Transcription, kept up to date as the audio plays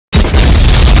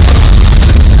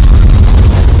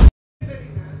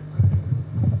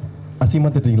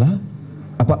அசிங்கமாக திட்டுறீங்களா?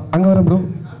 அப்போ அங்கே வரேன் ப்ரோ.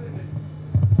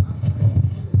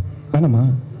 வேணாமா?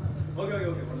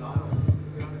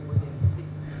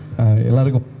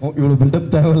 எல்லாருக்கும் இவ்வளோ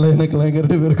பில்டப் தேவையில்லை எனக்குலாம் எங்கள்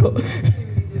 2 பேருக்கும்.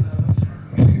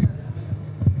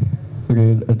 ஓகே,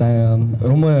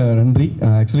 ரொம்ப நன்றி.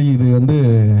 ஆக்சுவலி இது வந்து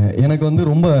எனக்கு வந்து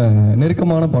ரொம்ப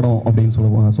நெருக்கமான படம் அப்படின்னு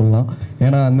சொல்லலாம்.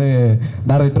 ஏன்னா வந்து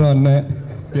டேரக்டரும் அண்ணன்,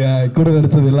 கூட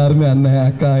நடித்தது எல்லாருமே அண்ணன்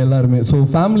அக்கா எல்லாருமே. ஸோ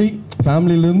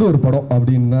ஃபேமிலியிலேருந்து ஒரு படம்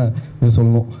அப்படின்னு தான் இது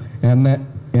சொல்லணும்.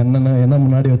 என்ன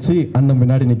முன்னாடி வச்சு அண்ணன்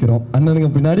பின்னாடி நிற்கிறோம், அண்ணனுங்க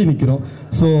பின்னாடி நிற்கிறோம்.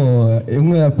 ஸோ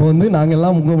இவங்க இப்போ வந்து நாங்கள்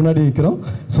எல்லாம் உங்கள் முன்னாடி நிற்கிறோம்.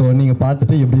 ஸோ நீங்கள்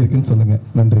பார்த்துட்டு எப்படி இருக்குன்னு சொல்லுங்கள்.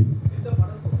 நன்றி.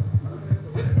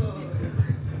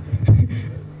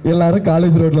 எல்லாரும்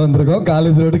காலேஜ் ரோட்டில் வந்திருக்கோம்.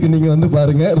 காலேஜ் ரோடுக்கு நீங்கள் வந்து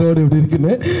பாருங்கள் ரோடு எப்படி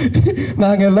இருக்குன்னு.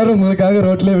 நாங்கள் எல்லாரும் உங்களுக்காக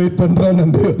ரோட்லேயே வெயிட் பண்ணுறோம்.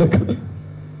 நன்றி, வணக்கம்.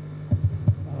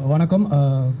 வணக்கம்.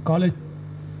 காலேஜ்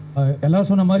எல்லோரும்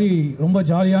சொன்ன மாதிரி ரொம்ப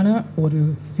ஜாலியான ஒரு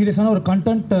சீரியஸான ஒரு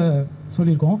கண்டென்ட்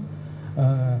சொல்லியிருக்கோம்.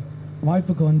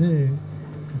 வாய்ப்புக்கு வந்து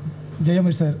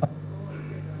ஜெயமீர் சார்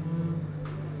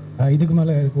இதுக்கு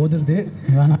மேலே ஓதுறது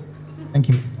வேணாம்.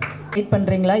 தேங்க்யூ. கைட்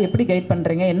பண்ணுறீங்களா? எப்படி கைட்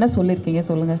பண்ணுறீங்க? என்ன சொல்லியிருக்கீங்க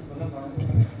சொல்லுங்கள்.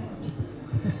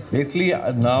 பேசிக்லி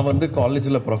நான் வந்து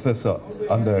காலேஜில் ப்ரொஃபஸர்,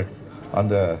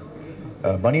 அந்த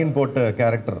பனியன் போட்ட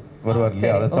கேரக்டர் வருவார்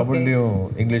இல்லையா, அதை தமிழ்லையும்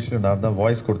இங்கிலீஷ்லையும் நான் தான்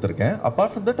வாய்ஸ் கொடுத்துருக்கேன்.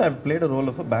 Apart from that I played a role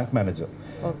of a bank manager.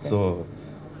 So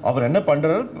அவர் என்ன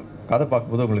பண்ணுறாரு கதை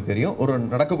பார்க்கும்போது உங்களுக்கு தெரியும். ஒரு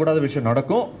நடக்கக்கூடாத விஷயம்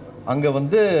நடக்கும், அங்கே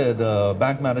வந்து the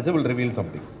bank manager will reveal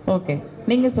something. Okay,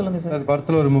 நீங்கள் சொல்லுங்கள் சார். இந்த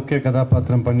படத்தில் ஒரு முக்கிய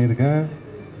கதாபாத்திரம் பண்ணியிருக்கேன்.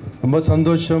 ரொம்ப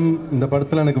சந்தோஷம். இந்த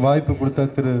படத்தில் எனக்கு வாய்ப்பு கொடுத்த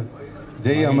திரு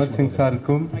ஜெய் அமர் சிங்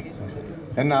சாருக்கும்,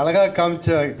 என்னை அழகாக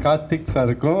காமிச்ச கார்த்திக்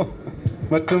சாருக்கும்,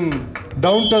 மற்றும்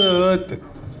டவுன் டு த எர்த்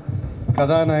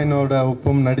கதாநாயகனோட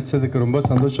ஒப்பம் நடித்ததுக்கு ரொம்ப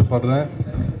சந்தோஷப்படுறேன்.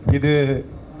 இது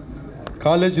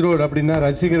காலேஜ் ரோடு அப்படின்னா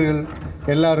ரசிகர்கள்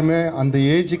எல்லாருமே அந்த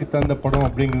ஏஜுக்கு தகுந்த படம்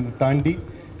அப்படிங்கிறத தாண்டி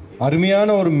அருமையான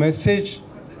ஒரு மெசேஜ்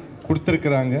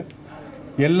கொடுத்துருக்குறாங்க.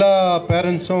 எல்லா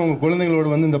பேரண்ட்ஸும் அவங்க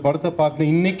குழந்தைங்களோடு வந்து இந்த படத்தை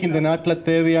பார்க்கணும். இன்றைக்கி இந்த நாட்டில்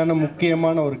தேவையான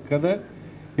முக்கியமான ஒரு கதை,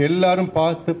 எல்லாரும்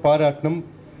பார்த்து பாராட்டணும்.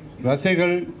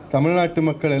 ரசிகர்கள், தமிழ்நாட்டு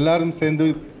மக்கள் எல்லாரும் சேர்ந்து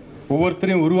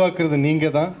ஒவ்வொருத்தரையும் உருவாக்குறது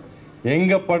நீங்கள் தான்.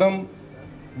 எங்கள் படம்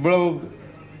இவ்வளவு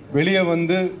வெளியே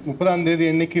வந்து 30ஆம் தேதி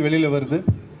அன்னைக்கு வெளியில் வருது.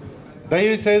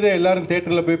 தயவுசெய்து எல்லாரும்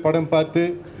தேட்டரில் போய் படம் பார்த்து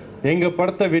எங்கள்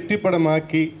படத்தை வெற்றி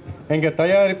படமாக்கி எங்கள்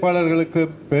தயாரிப்பாளர்களுக்கு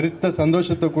பெருத்த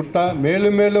சந்தோஷத்தை கொடுத்தா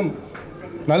மேலும் மேலும்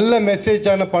நல்ல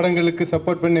மெசேஜான படங்களுக்கு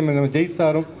சப்போர்ட் பண்ணி நம்ம ஜெய்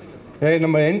சாரும்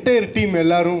நம்ம என்டையர் டீம்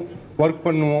எல்லாரும் ஒர்க்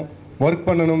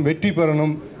பண்ணணும், வெற்றி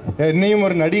பெறணும். என்னையும்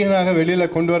ஒரு நடிகனாக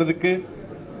வெளியில் கொண்டு வரதுக்கு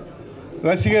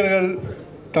ரசிகர்கள்,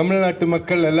 தமிழ்நாட்டு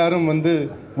மக்கள் எல்லாரும் வந்து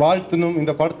வாழ்த்தணும்,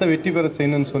 இந்த படத்தை வெற்றி பெற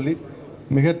செய்யணும்னு சொல்லி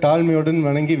மிக தாழ்மையுடன்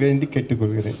வணங்கி வேண்டி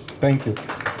கேட்டுக்கொள்கிறேன். Thank you.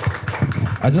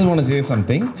 I just want to say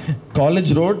something.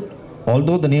 College Road,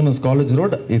 although the name is College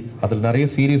Road, அதில் நிறைய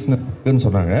சீரியஸ்னஸ்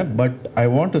சொன்னாங்க. But I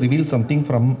want to reveal something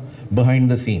from behind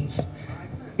the scenes.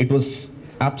 It was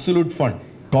absolute fun.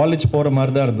 College போகிற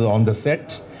மாதிரி தான் இருந்தது on the set.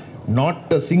 Not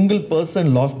a single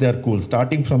person lost their cool,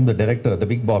 starting from the director, the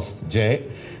big boss, Jay,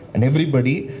 and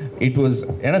everybody. It was,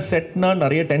 ஏன்னா செட்னா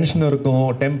நிறைய tension இருக்கும்,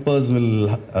 tempers will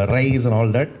rise and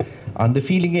all that. அந்த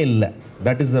ஃபீலிங்கே இல்லை.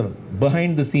 That is the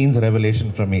behind the scenes revelation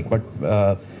from me. But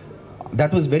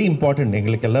that was very important.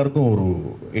 எங்களுக்கு எல்லாருக்கும் ஒரு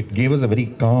it gave us a very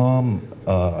calm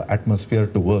atmosphere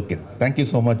to work in. Thank you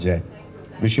so much, Jay.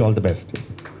 Wish you all the best.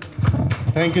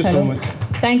 Thank you so much.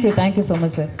 Thank you so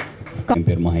much sir. என்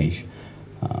பேர் மகேஷ்.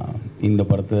 இந்த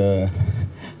படத்தை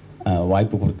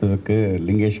வாய்ப்பு கொடுத்ததுக்கு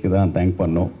லிங்கேஷ்க்கு தான் thank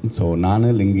பண்ணோம். ஸோ நான்,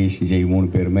 லிங்கேஷ், ஜெய் 3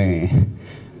 பேருமே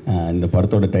இந்த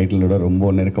படத்தோட டைட்டிலோட ரொம்ப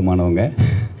நெருக்கமானவங்க.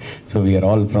 So we are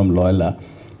all from Loyola.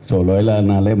 So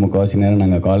லோயலானாலே முக்கால்வாசி நேரம்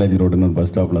நாங்கள் காலேஜ் ரோடுன்னு ஒரு பஸ்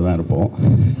ஸ்டாப்பில் தான் இருப்போம்.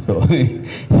 ஸோ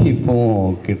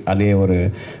இப்போது அதே ஒரு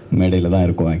மேடையில் தான்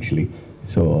இருக்கோம் actually.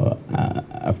 So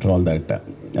after all that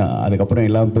அதுக்கப்புறம்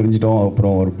எல்லாம் பிரிஞ்சிட்டோம்.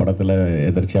 அப்புறம் ஒரு படத்தில்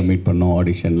எதிர்ச்சியாக மீட் பண்ணோம்,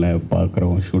 ஆடிஷனில்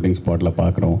பார்க்குறோம், ஷூட்டிங் ஸ்பாட்டில்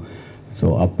பார்க்குறோம். ஸோ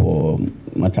அப்போது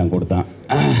மச்சான் கொடுத்தான்,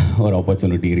 ஒரு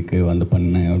ஆப்பர்ச்சுனிட்டி இருக்குது வந்து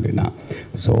பண்ணேன் அப்படின்னா.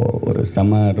 ஸோ ஒரு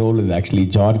செம ரோல் இது. ஆக்சுவலி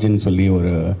ஜார்ஜின்னு சொல்லி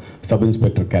ஒரு சப்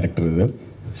இன்ஸ்பெக்டர் கேரக்டர் இது.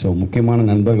 ஸோ முக்கியமான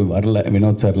நண்பர்கள் வரல,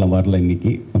 வினோத் சார்லாம் வரல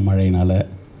இன்றைக்கி மழையினால்.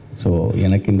 ஸோ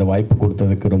எனக்கு இந்த வாய்ப்பு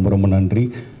கொடுத்ததுக்கு ரொம்ப ரொம்ப நன்றி.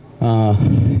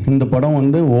 இந்த படம்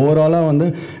வந்து ஓவராலாக வந்து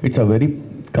it's a very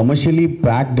commercially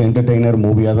packed entertainer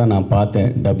மூவியாக தான் நான் பார்த்தேன்,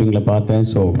 டப்பிங்கில் பார்த்தேன்.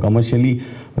 ஸோ கமர்ஷியலி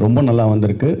ரொம்ப நல்லா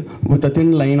வந்திருக்கு, with a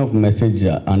thin line of message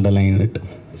underline it.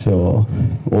 So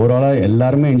ஓவராலாக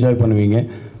எல்லாருமே என்ஜாய் பண்ணுவீங்க.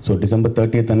 ஸோ டிசம்பர்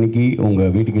 30th அன்னைக்கு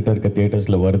உங்கள் வீட்டுக்கிட்ட இருக்க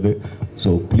தியேட்டர்ஸில் வருது.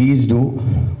 So please do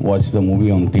watch the movie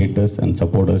on theatres and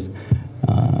supporters.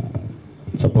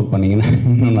 Support பண்ணிங்கன்னா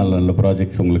இன்னும் நல்ல நல்ல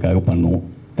ப்ராஜெக்ட்ஸ் உங்களுக்காக பண்ணுவோம்.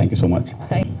 Thank you so much.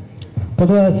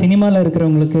 பொதுவாக சினிமாவில்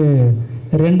இருக்கிறவங்களுக்கு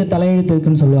 2 தலையெழுத்து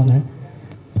இருக்குன்னு சொல்லுவாங்க.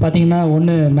 பார்த்தீங்கன்னா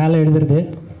ஒன்று மேலே எழுதுறது,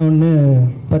 ஒன்று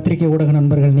பத்திரிகை ஊடக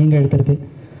நண்பர்கள் நீங்கள் எழுதுறது.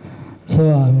 ஸோ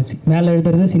மேலே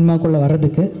எழுதுறது சினிமாக்குள்ளே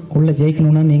வர்றதுக்கு, உள்ளே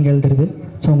ஜெயிக்கணும்னா நீங்கள் எழுதுறது.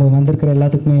 ஸோ உங்கள் வந்திருக்கிற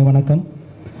எல்லாத்துக்குமே வணக்கம்.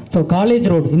 ஸோ காலேஜ்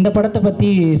ரோடு இந்த படத்தை பற்றி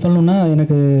சொல்லணுன்னா,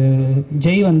 எனக்கு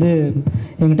ஜெய் வந்து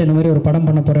என்கிட்ட இந்த மாதிரி ஒரு படம்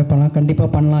பண்ண போகிறேன், கண்டிப்பாக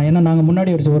பண்ணலாம். ஏன்னா நாங்கள்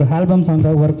முன்னாடி ஒரு ஆல்பம்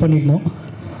சாங்காக ஒர்க் பண்ணியிருந்தோம்.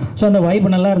 ஸோ அந்த வைப்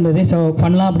நல்லா இருந்தது. ஸோ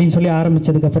பண்ணலாம் அப்படின்னு சொல்லி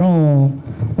ஆரம்பித்ததுக்கப்புறம்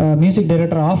மியூசிக்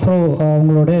டைரக்டர் ஆஃப்ரோ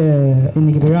அவங்களோட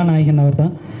இன்றைக்கி விழா நாயகன் அவர்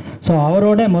தான். ஸோ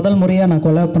அவரோட முதல் முறையாக நான்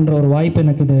கொலாப் பண்ணுற ஒரு வாய்ப்பு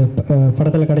எனக்கு இது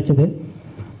படத்தில் கிடச்சிது.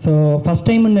 ஸோ ஃபஸ்ட்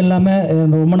டைம்னு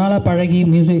இல்லாமல் ரொம்ப நாளாக பழகி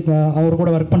மியூசிக் அவர் கூட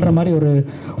ஒர்க் பண்ணுற மாதிரி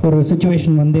ஒரு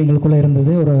சுச்சுவேஷன் வந்து எங்களுக்குள்ளே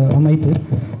இருந்தது, ஒரு அமைப்பு.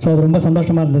 ஸோ அது ரொம்ப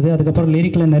சந்தோஷமாக இருந்தது. அதுக்கப்புறம்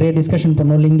லிரிக்கில் நிறைய டிஸ்கஷன்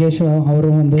பண்ணோம். லிங்கேஷ்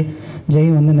அவரும் வந்து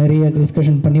ஜெய் வந்து நிறைய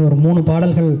டிஸ்கஷன் பண்ணி ஒரு 3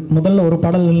 பாடல்கள், முதல்ல ஒரு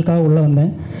பாடல்களுக்காக உள்ளே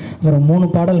வந்தேன். அப்புறம் 3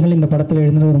 பாடல்கள் இந்த படத்தில்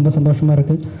எழுதுனது ரொம்ப சந்தோஷமாக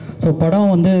இருக்குது. ஸோ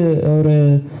படம் வந்து ஒரு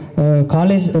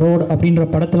காலேஜ் ரோடு அப்படின்ற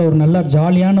படத்தில் ஒரு நல்ல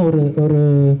ஜாலியான ஒரு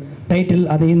டைட்டில்,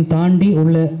 அதையும் தாண்டி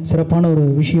உள்ள சிறப்பான ஒரு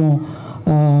விஷயம்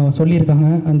சொல்லியிருக்காங்க.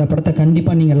 அந்த படத்தை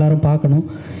கண்டிப்பாக நீங்கள் எல்லோரும் பார்க்கணும்.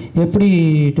 எப்படி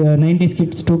 90s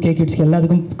கிட்ஸ் 2K கிட்ஸ்க்கு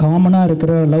எல்லாத்துக்கும் காமனாக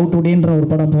இருக்கிற லவ் டுடேன்ற ஒரு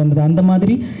படம் வந்தது, அந்த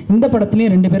மாதிரி இந்த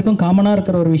படத்துலேயும் 2 பேருக்கும் காமனாக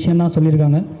இருக்கிற ஒரு விஷயம் தான்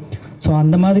சொல்லியிருக்காங்க. ஸோ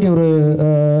அந்த மாதிரி ஒரு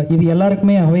இது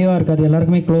எல்லாருக்குமே அவையாக இருக்காது,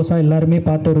 எல்லாருக்குமே க்ளோஸாக எல்லாருமே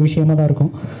பார்த்த ஒரு விஷயமாக தான்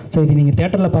இருக்கும். ஸோ இது நீங்கள்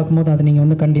தேட்டரில் பார்க்கும்போது அதை நீங்கள்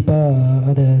வந்து கண்டிப்பாக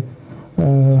அதை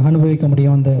அனுபவிக்க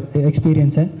முடியும், அந்த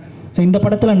எக்ஸ்பீரியன்ஸை. ஸோ இந்த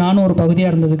படத்தில் நானும் ஒரு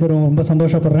பகுதியாக இருந்ததுக்கு ரொம்ப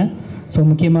சந்தோஷப்படுறேன். ஸோ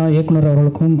முக்கியமாக இயக்குனர்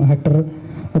அவர்களுக்கும், ஆக்டர்,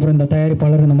 அப்புறம் இந்த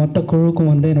தயாரிப்பாளர், இந்த மொத்த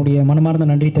குழுவுக்கும் வந்து என்னுடைய மனமார்ந்த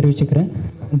நன்றி தெரிவிச்சுக்கிறேன்.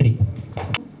 நன்றி.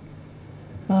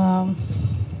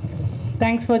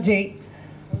 Thanks for Jai.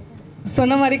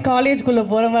 சொன்ன மாதிரி காலேஜ்குள்ளே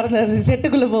போகிற மாதிரி இருந்தது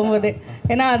செட்டுக்குள்ளே போகும்போதே.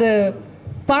 ஏன்னா அது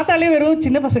பார்த்தாலே வெறும்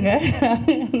சின்ன பசங்க,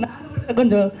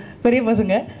 கொஞ்சம் பெரிய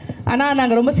பசங்க. ஆனால்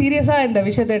நாங்கள் ரொம்ப சீரியஸாக இந்த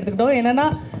விஷயத்தை எடுத்துக்கிட்டோம். என்னென்னா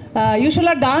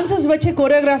யூஸ்வலாக டான்ஸஸ் வச்சு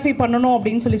கொரியோகிராஃபி பண்ணணும்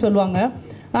அப்படின்னு சொல்லுவாங்க.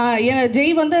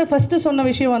 ஜெய் வந்து ஃபஸ்ட்டு சொன்ன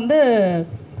விஷயம் வந்து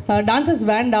டான்ஸஸ்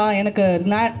வேண்டாம், எனக்கு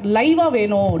லைவாக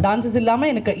வேணும், டான்ஸஸ்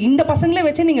இல்லாமல் எனக்கு இந்த பசங்களே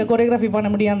வச்சு நீங்கள் கொரியோகிராஃபி பண்ண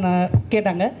முடியான்னு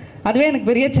கேட்டாங்க. அதுவே எனக்கு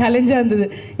பெரிய சேலஞ்சாக இருந்தது.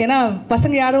 ஏன்னா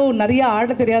பசங்க யாரும் நிறையா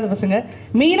ஆட தெரியாத பசங்க.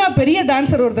 மெயினாக பெரிய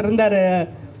டான்ஸர் ஒருத்தர் இருந்தார்,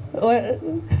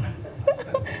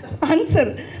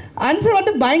 அன்சர்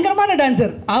வந்து பயங்கரமான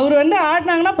டான்ஸர். அவர் வந்து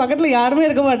ஆடினாங்கன்னா பக்கத்தில் யாருமே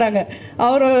இருக்க மாட்டாங்க.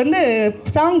 அவர் வந்து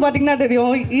சாங் பார்த்திங்கன்னா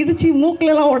தெரியும், இடிச்சு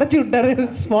மூக்கிலலாம் உடச்சி விட்டார்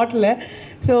ஸ்பாட்டில்.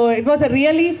 So it was a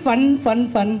really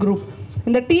fun group.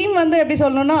 இந்த டீம் வந்து எப்படி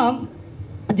சொல்லணும்னா,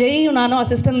 ஜெயும் நானும்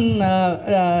அசிஸ்டன்ட்,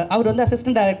 அவர் வந்து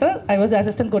assistant director, I was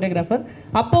assistant choreographer.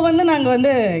 அப்போ வந்து நாங்கள்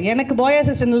வந்து எனக்கு பாய்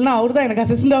அசிஸ்டன்ட் இல்லைன்னா அவர் தான் எனக்கு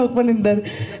அசிஸ்டண்டாக ஒர்க் பண்ணியிருந்தார்.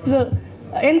 ஸோ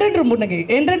என்ட்ரன்ட்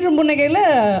முன்னகையில்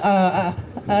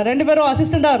 2 பேரும்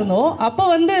அசிஸ்டண்ட்டாக இருந்தோம். அப்போ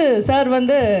வந்து சார்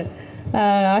வந்து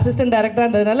அசிஸ்டன்ட் டைரக்டராக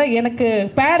இருந்ததுனால எனக்கு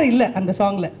பேர் இல்லை அந்த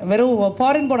சாங்கில். வெறும்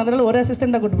ஃபாரின் போனதுனால ஒரு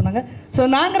அசிஸ்டண்ட்டாக கூட்டு போனாங்க. ஸோ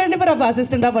நாங்கள் 2 பேரும் அப்போ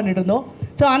அசிஸ்டண்ட்டாக பண்ணிட்டு இருந்தோம்.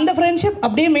 ஸோ அந்த ஃப்ரெண்ட்ஷிப்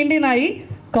அப்படியே மெயின்டைன் ஆகி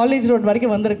காலேஜ் ரோட்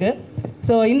வரைக்கும் வந்திருக்கு.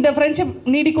 ஸோ இந்த ஃப்ரெண்ட்ஷிப்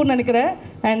நீடிக்கும்னு நினைக்கிறேன்.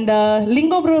 அண்ட்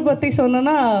லிங்கோ ப்ரோ பற்றி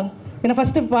சொன்னேன்னா, என்னை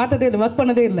ஃபஸ்ட்டு பார்த்ததே இல்லை, ஒர்க்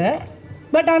பண்ணதே இல்லை.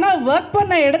 பட் ஆனால் ஒர்க்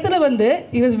பண்ண இடத்துல வந்து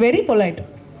he was வெரி பொலைட்.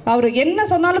 அவர் என்ன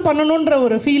சொன்னாலும் பண்ணணுன்ற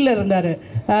ஒரு ஃபீலில் இருந்தார்.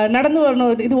 நடந்து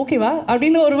வரணும், இது ஓகேவா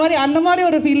அப்படின்னு ஒரு மாதிரி அந்த மாதிரி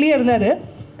ஒரு ஃபீல்லே இருந்தார்.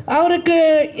 அவருக்கு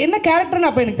என்ன கேரக்டர்னு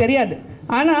அப்போ எனக்கு தெரியாது.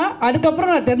 ஆனால்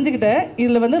அதுக்கப்புறம் நான் தெரிஞ்சுக்கிட்டேன்,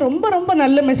 இதில் வந்து ரொம்ப ரொம்ப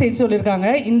நல்ல மெசேஜ் சொல்லியிருக்காங்க.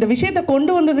 இந்த விஷயத்தை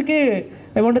கொண்டு வந்ததுக்கு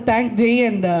I want to thank Jai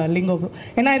and லிங்கோ.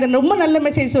 ஏன்னா இதை ரொம்ப நல்ல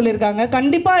மெசேஜ் சொல்லியிருக்காங்க.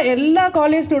 கண்டிப்பாக எல்லா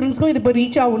காலேஜ் ஸ்டூடெண்ட்ஸ்க்கும் இது இப்போ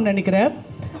ரீச் ஆகும்னு நினைக்கிறேன்.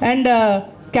 அண்ட்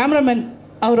கேமராமேன்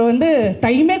அவர் வந்து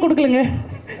டைமே கொடுக்கலங்க,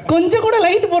 கொஞ்சம் கூட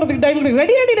லைட்டு போடுறதுக்கு டைம் கொடுக்கு.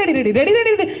 Ready ready ready ready ready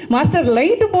ready master,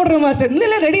 light போடுறேன் மாஸ்டர்,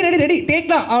 இல்லை ரெடி ரெடி ரெடி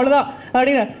டேக்லாம் அவ்வளோதான்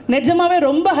அப்படின்னு நிஜமாவே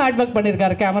ரொம்ப ஹார்ட் ஒர்க்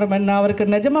பண்ணியிருக்காரு கேமராமேன். அவருக்கு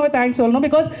நிஜமாவே தேங்க்ஸ் சொல்லணும்.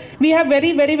 Because we have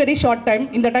very very very short time.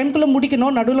 இந்த டைம்குள்ளே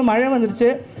முடிக்கணும், நடுவில் மழை வந்துருச்சு.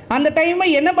 அந்த டைமை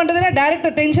என்ன பண்ணுறதுன்னா,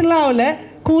 டேரக்டர் டென்ஷன்லாம் ஆகலை,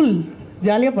 கூல்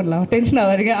ஜாலியாக பண்ணலாம், டென்ஷன்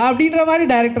ஆகாதீங்க அப்படின்ற மாதிரி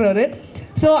டேரக்டர் அவர்.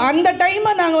 ஸோ அந்த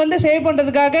டைமை நாங்கள் வந்து சேவ்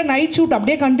பண்ணுறதுக்காக நைட் ஷூட்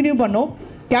அப்படியே கண்டினியூ பண்ணோம்.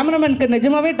 கேமராமேனுக்கு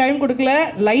நிஜமாவே டைம் கொடுக்கல,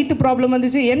 லைட்டு ப்ராப்ளம்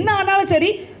வந்துச்சு. என்ன ஆனாலும் சரி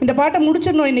இந்த பாட்டை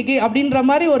முடிச்சிடணும் இன்றைக்கி அப்படின்ற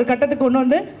மாதிரி ஒரு கட்டத்துக்கு கொண்டு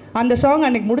வந்து அந்த சாங்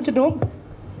அன்றைக்கி முடிச்சிட்டோம்.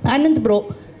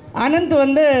 அனந்த்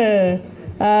வந்து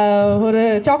ஒரு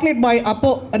சாக்லேட் பாய்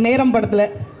அப்போது நேரம் படத்தில்.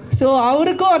 ஸோ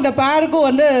அவருக்கும் அந்த பேருக்கும்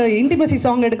வந்து இன்டிமசி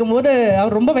சாங் எடுக்கும்போது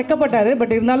அவர் ரொம்ப வெக்கப்பட்டார்.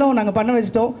 பட் இருந்தாலும் நாங்கள் பண்ண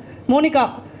வச்சிட்டோம். Monica,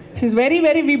 she is very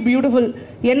very beautiful.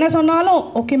 என்ன சொன்னாலும்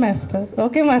ஓகே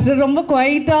மாஸ்டர் ரொம்ப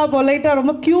குவைட்டாக பொலைட்டாக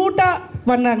ரொம்ப க்யூட்டாக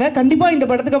பண்ணாங்க. கண்டிப்பாக இந்த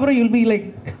படத்துக்கு அப்புறம் you'll be like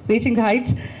reaching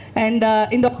heights. And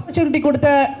இந்த ஆப்பர்ச்சுனிட்டி கொடுத்த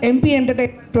எம்பி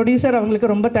என்டர்டெயின்மெண்ட் ப்ரொடியூசர்,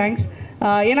 அவங்களுக்கு ரொம்ப தேங்க்ஸ்.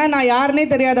 ஏன்னா நான் யாருன்னே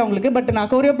தெரியாது அவங்களுக்கு, பட்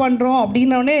நான் கோரியோ பண்ணுறோம்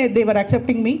அப்படின்னோடனே தேவர்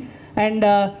அக்செப்டிங் மீ. அண்ட்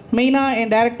மெயினாக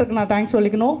என் டேரக்டருக்கு நான் தேங்க்ஸ்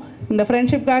சொல்லிக்கணும். இந்த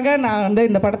ஃப்ரெண்ட்ஷிப்காக நான் வந்து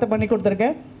இந்த படத்தை பண்ணி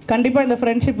கொடுத்துருக்கேன். கண்டிப்பாக இந்த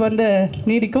ஃப்ரெண்ட்ஷிப் வந்து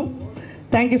நீடிக்கும்.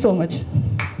 Thank you so much.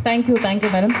 Thank you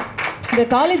madam. இந்த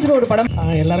காலேஜ் ரோடு படம்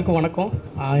எல்லாருக்கும் வணக்கம்.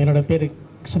 என்னோடய பேர்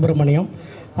சுப்பிரமணியம்.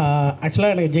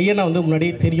 ஆக்சுவலாக எனக்கு ஜெய்யண்ணா வந்து முன்னாடி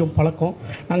தெரியும், பழக்கம்.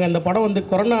 நாங்கள் இந்த படம் வந்து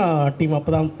கொரோனா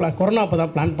அப்போ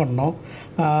தான் பிளான் பண்ணோம்.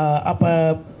 அப்போ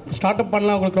ஸ்டார்ட் அப்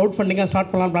பண்ணலாம், உங்களுக்கு க்ரௌட் ஃபண்டிங்காக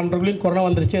ஸ்டார்ட் பண்ணலாம் பிளான் பண்ணுறதுலையும் கொரோனா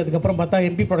வந்துருச்சு. அதுக்கப்புறம் பார்த்தா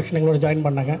எம்பி ப்ரொடக்ஷன் எங்களோட ஜாயின்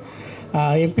பண்ணாங்க.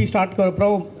 எம்பி ஸ்டார்ட்க்கு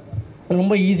அப்புறம்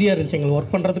ரொம்ப ஈஸியாக இருந்துச்சு, எங்களுக்கு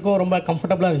ஒர்க் பண்ணுறதுக்கும் ரொம்ப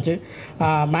கம்ஃபர்டபுளாக இருந்துச்சு.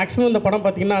 மேக்ஸிமம் இந்த படம்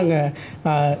பார்த்திங்கன்னா அங்கே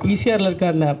ஈசிஆரில் இருக்க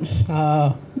அந்த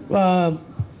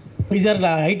ஈசிஆரில்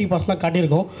ஐடி பாஸ்லாம்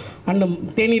காட்டியிருக்கோம். அண்ட்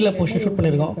தேனியில் போர்ஷன் ஷூட்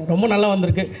பண்ணியிருக்கோம். ரொம்ப நல்லா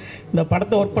வந்திருக்கு. இந்த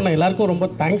படத்தை ஒர்க் பண்ண எல்லாருக்கும் ரொம்ப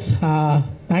thanks.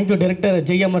 Thank you director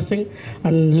Jai Amar Singh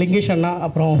and Lingesh அண்ணா,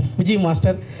 அப்புறம் விஜய்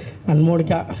மாஸ்டர் அண்ட்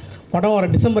மோனிகா. படம் வர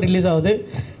டிசம்பர் ரிலீஸ் ஆகுது,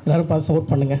 எல்லோரும் பார்த்து சப்போர்ட்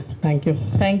பண்ணுங்கள். தேங்க்யூ.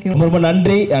 தேங்க்யூ. ரொம்ப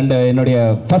நன்றி. அண்ட் என்னுடைய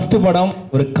ஃபஸ்ட்டு படம்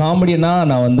ஒரு காமெடினா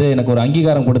நான் வந்து எனக்கு ஒரு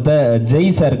அங்கீகாரம் கொடுத்த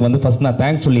ஜெய் சாருக்கு வந்து ஃபஸ்ட் நான்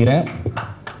தேங்க்ஸ் சொல்லிடுறேன்.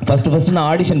 ஃபஸ்ட்டு நான்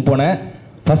ஆடிஷன் போனேன்.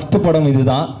 ஃபஸ்ட்டு படம்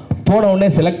இதுதான். போன உடனே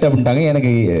செலக்ட் அப்படின்ட்டாங்க.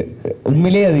 எனக்கு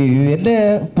உண்மையிலேயே அது என்ன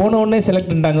போன உடனே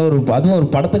செலக்ட்ன்ட்டாங்க. அதுவும் ஒரு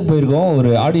படத்துக்கு போயிருக்கோம், ஒரு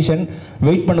ஆடிஷன்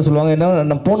வெயிட் பண்ண சொல்லுவாங்க. என்ன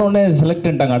நான் போன உடனே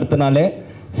செலக்ட்ன்ட்டாங்க அடுத்த நாளே.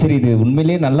 சரி இது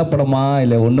உண்மையிலேயே நல்ல படமா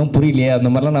இல்லை ஒன்றும் புரியலையே அந்த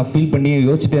மாதிரிலாம் நான் ஃபீல் பண்ணி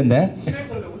யோசிச்சுட்டே இருந்தேன்.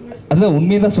 அதுதான்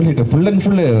உண்மையை தான் சொல்லிட்டேன். Full and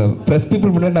full press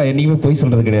people முன்னாடி நான் என்றைக்குமே போய்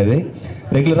சொல்கிறது கிடையாது.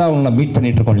 ரெகுலராக அவங்க நான் மீட்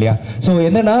பண்ணிட்டு இருக்கோம் இல்லையா. ஸோ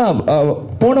என்னன்னா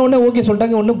போன உடனே ஓகே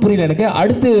சொல்லிட்டாங்க, ஒன்றும் புரியல எனக்கு.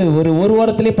 அடுத்து ஒரு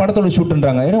வாரத்திலே படத்தோட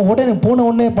ஷூட்டுன்றாங்க. ஏன்னா உடனே போன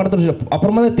உடனே படத்தோட ஷூட்.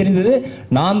 அப்புறமா தான் தெரிஞ்சது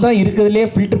நான் தான் இருக்கிறதுலே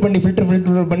ஃபில்டர்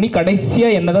பண்ணி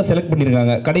கடைசியாக என்ன தான் செலக்ட்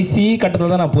பண்ணியிருக்காங்க. கடைசி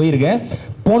கட்டத்தில் தான் நான் போயிருக்கேன்.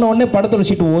 போன உடனே படத்தோட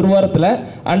ஷூட் ஒரு வாரத்தில்,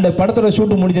 அண்ட் படத்தோட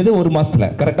ஷூட்டு முடிஞ்சது ஒரு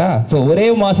மாதத்தில். கரெக்டாக? ஸோ ஒரே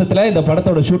மாதத்தில் இந்த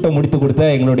படத்தோட ஷூட்டை முடித்து கொடுத்த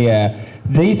எங்களுடைய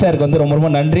ஜெய் சாருக்கு வந்து ரொம்ப ரொம்ப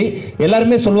நன்றி.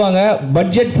 எல்லாருமே சொல்லுவாங்க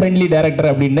பட்ஜெட் ஃப்ரெண்ட்லி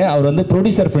டைரக்டர் அப்படின்னு. அவர் வந்து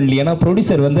ப்ரொடியூசர் ஃப்ரெண்ட்லி. ஏன்னா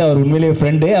ப்ரொடியூசர் வந்து அவர் உண்மையிலேயே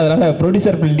ஃப்ரெண்டு. அதனால்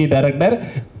producer friendly director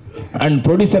and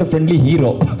producer friendly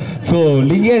hero. So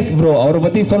Lingesh bro அவரை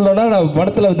பற்றி சொல்லணும்னா நான்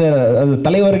படத்தில் வந்து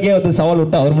தலைவருக்கே வந்து சவால்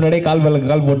விட்டு அவர் முன்னாடியே கால் மேலே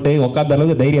கால் போட்டு உட்காந்த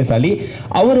அளவுக்கு தைரியசாலி.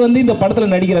 அவர் வந்து இந்த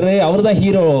படத்தில் நடிக்கிறாரு, அவர் தான்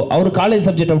ஹீரோ, அவர் காலேஜ்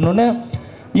சப்ஜெக்ட் அப்படின்னோடனே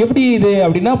எப்படி இது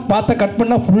அப்படின்னா பார்த்தா கட்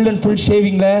பண்ணால் ஃபுல் அண்ட் ஃபுல்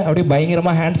ஷேவிங்கில் அப்படியே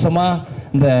பயங்கரமாக ஹேண்ட்ஸமாக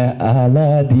இந்த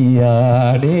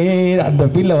அலாதியாடே அந்த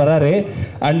ஃபீல்டில் வராரு.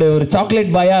 அண்டு ஒரு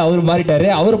சாக்லேட் பாயா அவர் மாறிட்டாரு.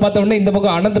 அவர் பார்த்த உடனே இந்த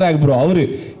பக்கம் அனந்த்நாக் ப்ரோ அவர்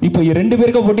இப்போ 2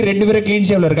 பேருக்கும் போட்டு 2 பேரும் க்ளீன்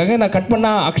ஷேவில் இருக்காங்க. நான் கட்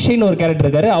பண்ணால் அக்ஷய்னு ஒரு கேரக்டர்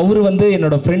இருக்காரு. அவர் வந்து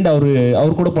என்னோட ஃப்ரெண்ட்.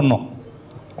 அவர் கூட பண்ணோம்.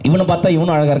 இவனை பார்த்தா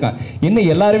இவனும் அழகாக இருக்கான். என்ன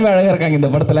எல்லாருமே அழகாக இருக்காங்க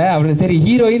இந்த படத்தில் அப்படின்னு. சரி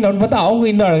ஹீரோயின் அவனு பார்த்தா அவங்க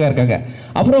இன்னும் அழகாக இருக்காங்க.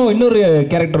 அப்புறம் இன்னொரு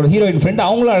கேரக்டர் ஹீரோயின் ஃப்ரெண்ட்,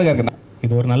 அவங்களும் அழகாக இருக்காங்க.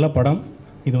 இது ஒரு நல்ல படம்.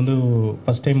 இது வந்து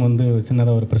ஃபஸ்ட் டைம் வந்து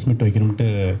சின்னதாக ஒரு ப்ரெஸ் மீட் வைக்கணும்ட்டு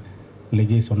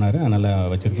லிஜய் சொன்னார், அதனால்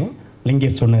வச்சுருக்கோம்.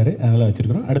 லிங்கேஷ் சொன்னார், அதனால்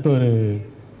வச்சுருக்கிறோம். அடுத்து ஒரு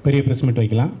பெரிய ப்ரெஸ் மீட்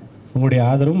வைக்கலாம். உங்களுடைய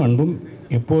ஆதரவும் அன்பும்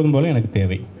எப்போதும் போல எனக்கு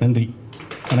தேவை. நன்றி,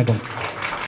 வணக்கம்.